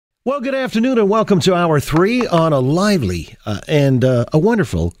Well, good afternoon and welcome to Hour 3 on a lively and a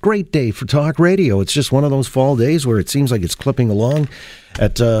wonderful, great day for talk radio. It's just one of those fall days where it seems like it's clipping along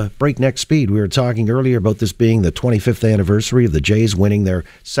at breakneck speed. We were talking earlier about this being the 25th anniversary of the Jays winning their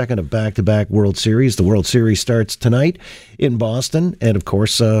second of back-to-back World Series. The World Series starts tonight in Boston. And, of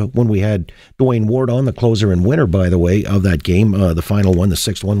course, when we had Dwayne Ward on, the closer and winner, by the way, of that game, the final one, the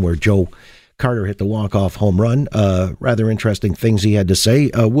sixth one, where Joe Carter hit the walk-off home run. Rather interesting things he had to say.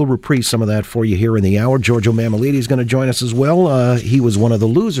 We'll reprise some of that for you here in the hour. Giorgio Mammaliti is going to join us as well. He was one of the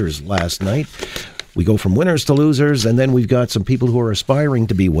losers last night. We go from winners to losers, and then we've got some people who are aspiring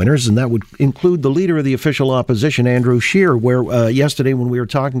to be winners, and that would include the leader of the official opposition, Andrew Scheer, where yesterday when we were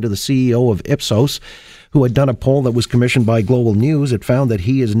talking to the CEO of Ipsos, who had done a poll that was commissioned by Global News, it found that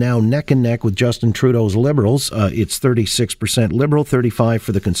he is now neck and neck with Justin Trudeau's Liberals. It's 36% Liberal, 35%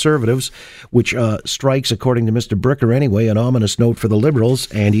 for the Conservatives, which strikes, according to Mr. Bricker anyway, an ominous note for the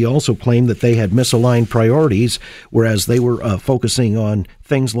Liberals. And he also claimed that they had misaligned priorities, whereas they were focusing on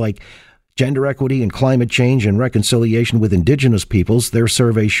things like gender equity and climate change and reconciliation with Indigenous peoples. Their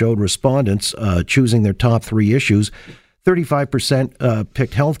survey showed respondents choosing their top three issues. 35%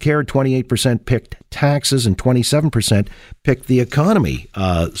 picked healthcare, 28% picked taxes, and 27% picked the economy.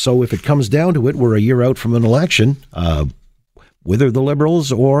 So if it comes down to it, we're a year out from an election, whether the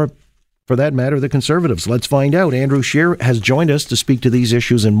Liberals or, for that matter, the Conservatives. Let's find out. Andrew Scheer has joined us to speak to these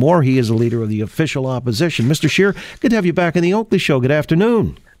issues and more. He is the leader of the official opposition. Mr. Scheer, good to have you back in the Oakley Show. Good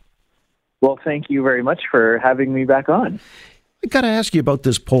afternoon. Well, thank you very much for having me back on. I got to ask you about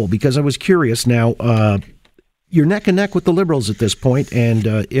this poll because I was curious. Now, you're neck and neck with the Liberals at this point, and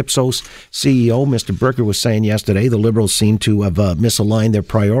Ipsos CEO, Mr. Bricker, was saying yesterday the Liberals seem to have misaligned their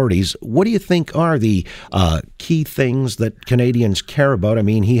priorities. What do you think are the key things that Canadians care about? I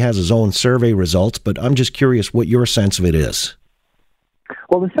mean, he has his own survey results, but I'm just curious what your sense of it is.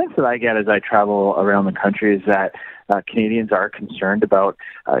 Well, the sense that I get as I travel around the country is that Canadians are concerned about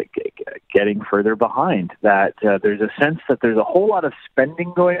getting further behind, that there's a sense that there's a whole lot of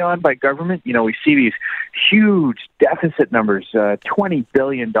spending going on by government. You know, we see these huge deficit numbers, $20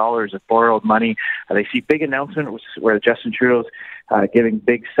 billion of borrowed money. They see big announcements where Justin Trudeau's giving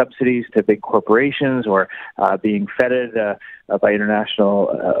big subsidies to big corporations or being feted by international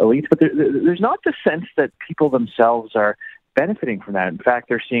elites. But there's not the sense that people themselves are benefiting from that. In fact,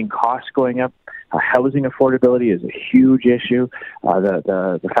 they're seeing costs going up. Housing affordability is a huge issue.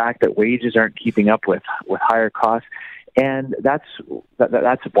 The fact that wages aren't keeping up with higher costs. And that's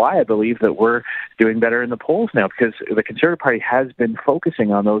why I believe that we're doing better in the polls now, because the Conservative Party has been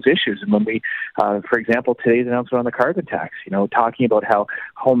focusing on those issues. And when we, for example, today's announcement on the carbon tax, talking about how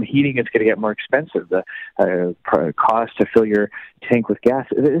home heating is going to get more expensive, the cost to fill your tank with gas.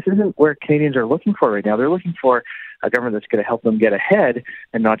 This isn't where Canadians are looking for right now. They're looking for a government that's going to help them get ahead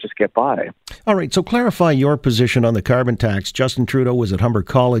and not just get by. All right, so clarify your position on the carbon tax. Justin Trudeau was at Humber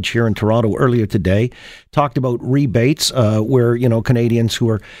College here in Toronto earlier today, talked about rebates where, Canadians who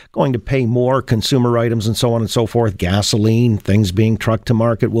are going to pay more, consumer items and so on and so forth, gasoline, things being trucked to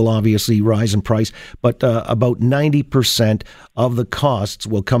market will obviously rise in price, but about 90% of the costs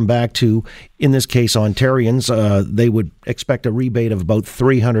will come back to, in this case, Ontarians. They would expect a rebate of about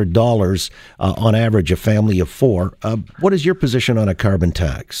 $300 on average, a family of four. What is your position on a carbon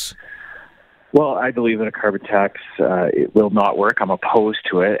tax? Well, I believe that a carbon tax it will not work. I'm opposed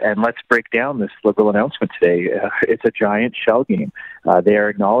to it. And let's break down this Liberal announcement today. It's a giant shell game. They are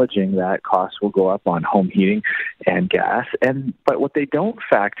acknowledging that costs will go up on home heating and gas. But what they don't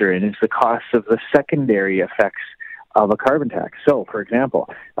factor in is the costs of the secondary effects of a carbon tax. So, for example,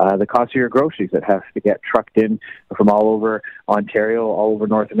 the cost of your groceries that has to get trucked in from all over Ontario, all over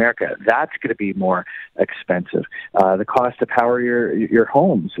North America, that's going to be more expensive. The cost to power your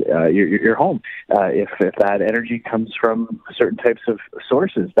homes, your home, if that energy comes from certain types of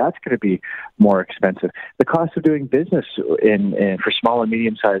sources, that's going to be more expensive. The cost of doing business for small and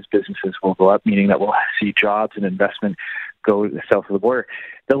medium-sized businesses will go up, meaning that we'll see jobs and investment go south of the border.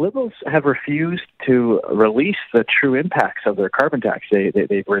 The Liberals have refused to release the true impacts of their carbon tax. They've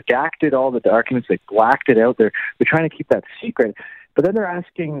redacted all the documents. They've blacked it out. They're trying to keep that secret. But then they're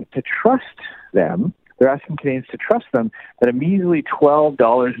asking to trust them. They're asking Canadians to trust them that a measly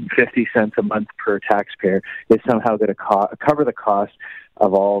 $12.50 a month per taxpayer is somehow going to cover the cost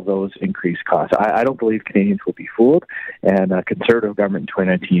of all those increased costs. I don't believe Canadians will be fooled, and a Conservative government in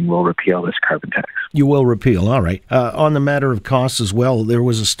 2019 will repeal this carbon tax. You will repeal, all right. On the matter of costs as well, there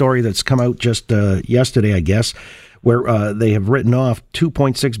was a story that's come out just yesterday, I guess, where they have written off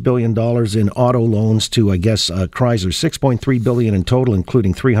 $2.6 billion in auto loans to, I guess, Chrysler, $6.3 billion in total,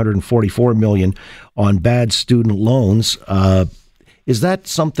 including $344 million on bad student loans. Is that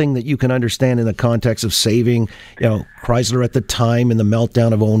something that you can understand in the context of saving, Chrysler at the time in the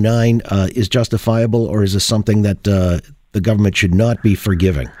meltdown of '09 is justifiable, or is this something that the government should not be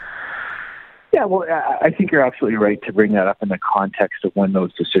forgiving? Yeah, well, I think you're absolutely right to bring that up in the context of when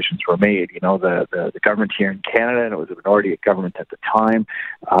those decisions were made. The government here in Canada, and it was a minority government at the time,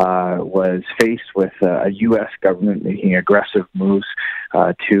 was faced with a U.S. government making aggressive moves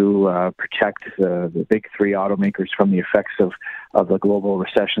to protect the big three automakers from the effects of the global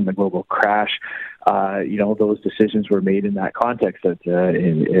recession, the global crash. Those decisions were made in that context that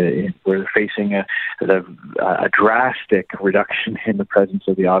we're facing a drastic reduction in the presence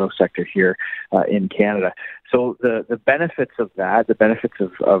of the auto sector here in Canada. So the benefits of that, the benefits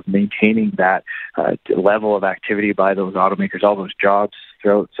of maintaining that level of activity by those automakers, all those jobs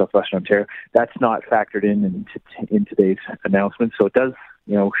throughout southwestern Ontario, that's not factored in today's announcement. So it does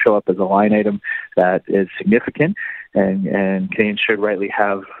show up as a line item that is significant, and Canadians should rightly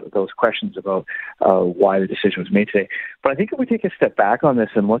have those questions about why the decision was made today. But I think if we take a step back on this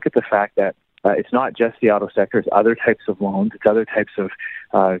and look at the fact that it's not just the auto sector, it's other types of loans, it's other types of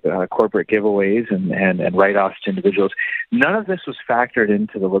corporate giveaways and write-offs to individuals. None of this was factored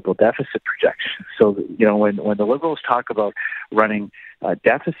into the Liberal deficit projection. So, when the Liberals talk about running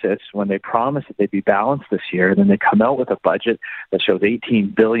deficits, when they promise that they'd be balanced this year, and then they come out with a budget that shows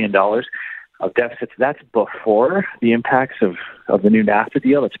 $18 billion of deficits, that's before the impacts of the new NAFTA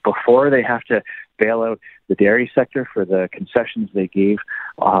deal. It's before they have to bail out the dairy sector for the concessions they gave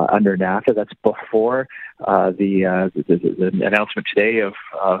under NAFTA. That's before the announcement today of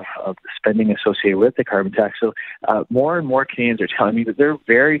the spending associated with the carbon tax. So more and more Canadians are telling me that they're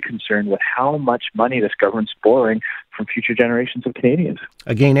very concerned with how much money this government's borrowing from future generations of Canadians.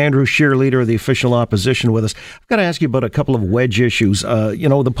 Again, Andrew Scheer, leader of the official opposition, with us. I've got to ask you about a couple of wedge issues.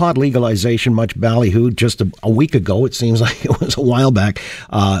 The pot legalization, much ballyhooed just a week ago. It seems like it was a while back.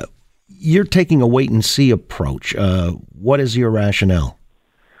 You're taking a wait-and-see approach. What is your rationale?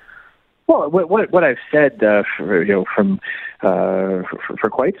 Well, what I've said for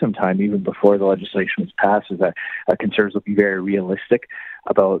quite some time, even before the legislation was passed, is that Conservatives will be very realistic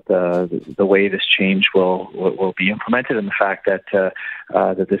about the way this change will be implemented, and the fact that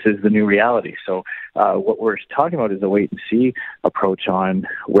that this is the new reality. So what we're talking about is a wait-and-see approach on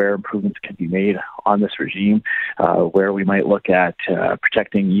where improvements can be made on this regime, where we might look at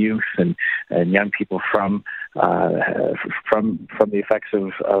protecting youth and young people from the effects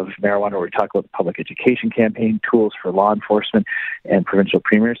of marijuana. We talk about the public education campaign, tools for law enforcement, and provincial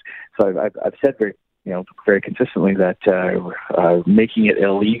premiers. So I've said very consistently that making it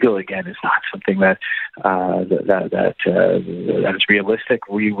illegal again is not something that is realistic.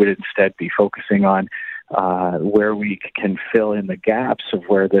 We would instead be focusing on where we can fill in the gaps of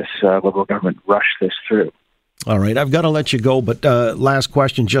where this Liberal government rushed this through. All right, I've got to let you go, but last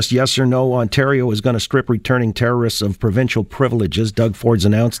question, just yes or no, Ontario is going to strip returning terrorists of provincial privileges. Doug Ford's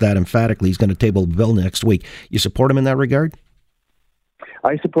announced that emphatically. He's going to table a bill next week. You support him in that regard?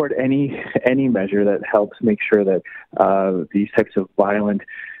 I support any measure that helps make sure that these types of violent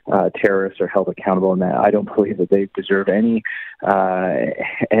terrorists are held accountable, and that I don't believe that they deserve anything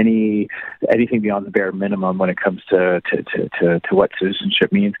beyond the bare minimum when it comes to what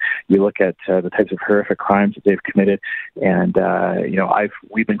citizenship means. You look at the types of horrific crimes that they've committed, and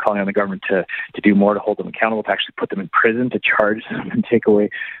we've been calling on the government to do more to hold them accountable, to actually put them in prison, to charge them and take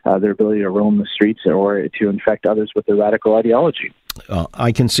away their ability to roam the streets or to infect others with their radical ideology.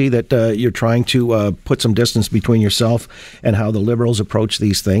 I can see that you're trying to put some distance between yourself and how the Liberals approach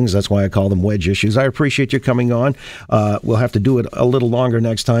these things. That's why I call them wedge issues. I appreciate you coming on. We'll have to do it a little longer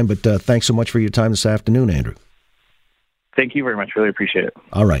next time, but thanks so much for your time this afternoon, Andrew. Thank you very much. Really appreciate it.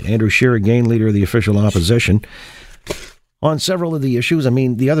 All right. Andrew Scheer, again, leader of the official opposition. On several of the issues,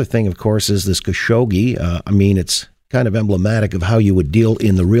 the other thing, of course, is this Khashoggi. It's kind of emblematic of how you would deal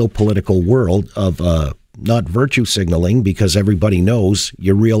in the real political world of not virtue signaling, because everybody knows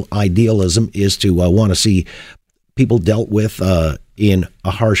your real idealism is to want to see people dealt with in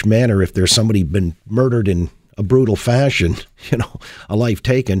a harsh manner. If there's somebody been murdered in a brutal fashion, a life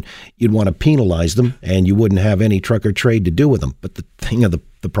taken, you'd want to penalize them, and you wouldn't have any truck or trade to do with them. But the thing of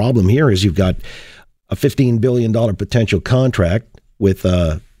the problem here is you've got a $15 billion potential contract with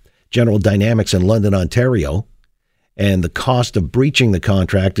General Dynamics in London, Ontario, and the cost of breaching the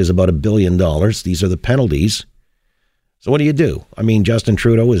contract is about $1 billion. These are the penalties. So what do you do? Justin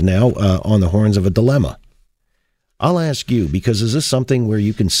Trudeau is now on the horns of a dilemma. I'll ask you, because is this something where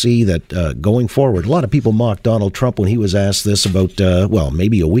you can see that going forward, a lot of people mocked Donald Trump when he was asked this about,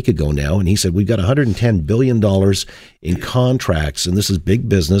 maybe a week ago now, and he said, we've got $110 billion in contracts, and this is big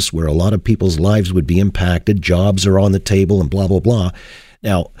business where a lot of people's lives would be impacted, jobs are on the table, and blah, blah, blah.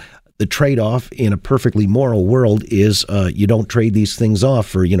 Now, the trade-off in a perfectly moral world is you don't trade these things off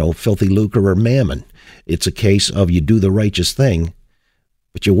for, filthy lucre or mammon. It's a case of you do the righteous thing,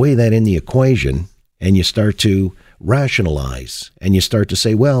 but you weigh that in the equation, and you start to rationalize, and you start to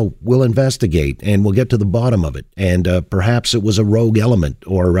say, well, we'll investigate and we'll get to the bottom of it. And perhaps it was a rogue element,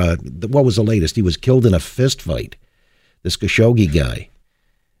 or what was the latest? He was killed in a fist fight, this Khashoggi guy.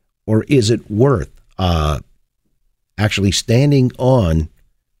 Or is it worth actually standing on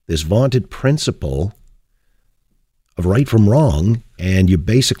this vaunted principle of right from wrong, and you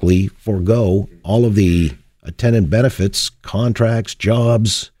basically forego all of the attendant benefits, contracts,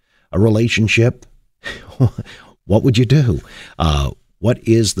 jobs, a relationship? What would you do? What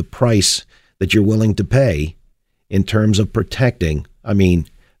is the price that you're willing to pay in terms of protecting, the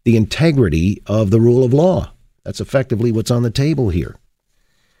integrity of the rule of law? That's effectively what's on the table here.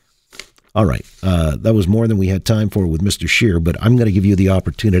 All right. That was more than we had time for with Mr. Scheer, but I'm going to give you the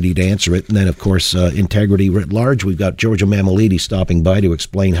opportunity to answer it. And then, of course, integrity writ large. We've got Giorgio Mammoliti stopping by to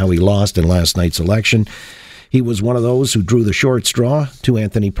explain how he lost in last night's election. He was one of those who drew the short straw to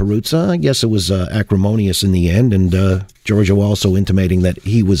Anthony Perruzza. I guess it was acrimonious in the end, and Giorgio also intimating that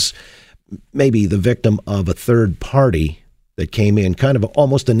he was maybe the victim of a third party that came in, kind of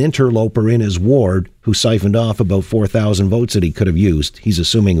almost an interloper in his ward, who siphoned off about 4,000 votes that he could have used. He's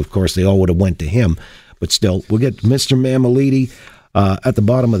assuming, of course, they all would have went to him. But still, we'll get Mr. Mammoliti at the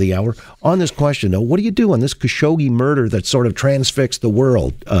bottom of the hour. On this question, though, what do you do on this Khashoggi murder that sort of transfixed the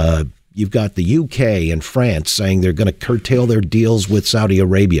world? You've got the UK and France saying they're going to curtail their deals with Saudi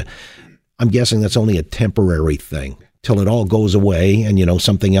Arabia. I'm guessing that's only a temporary thing till it all goes away and,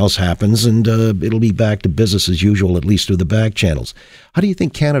 something else happens, and it'll be back to business as usual, at least through the back channels. How do you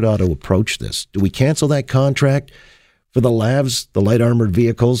think Canada ought to approach this? Do we cancel that contract for the LAVs, the light armored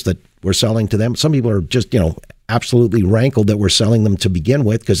vehicles that we're selling to them? Some people are just, absolutely rankled that we're selling them to begin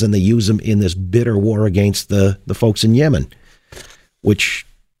with, because then they use them in this bitter war against the folks in Yemen,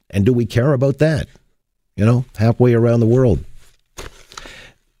 and do we care about that? Halfway around the world.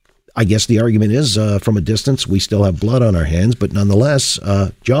 I guess the argument is, from a distance, we still have blood on our hands, but nonetheless,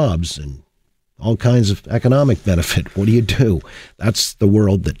 jobs and all kinds of economic benefit. What do you do? That's the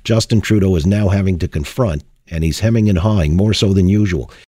world that Justin Trudeau is now having to confront, and he's hemming and hawing more so than usual.